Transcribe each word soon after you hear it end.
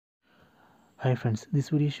Hi friends, this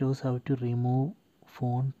video shows how to remove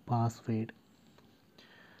phone password.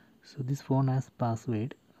 So this phone has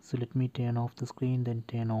password. So let me turn off the screen, then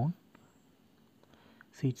turn on.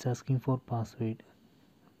 See, it's asking for password.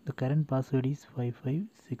 The current password is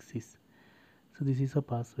 5566. So this is a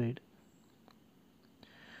password.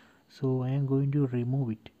 So I am going to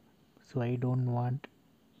remove it. So I don't want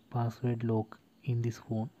password lock in this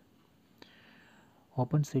phone.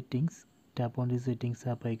 Open settings, tap on the settings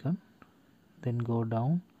app icon, then go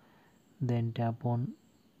down, then tap on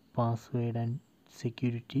password and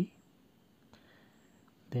security,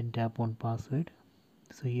 then tap on password.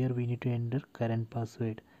 So here we need to enter current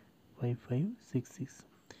password 5566,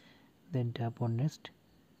 then tap on next.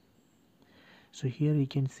 So here you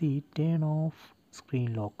can see turn off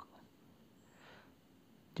screen lock.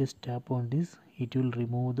 Just tap on this, it will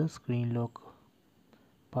remove the screen lock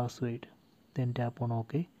password, then tap on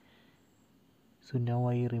OK. So now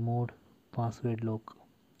I removed password lock.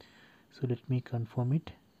 So let me confirm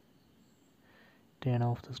it. Turn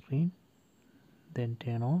off the screen, then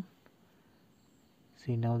turn on.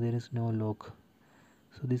 See, now there is no lock.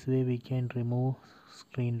 So this way we can remove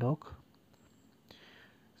screen lock.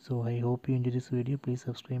 So I hope you enjoyed this video. Please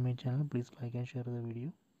subscribe my channel. Please like and share the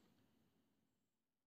video.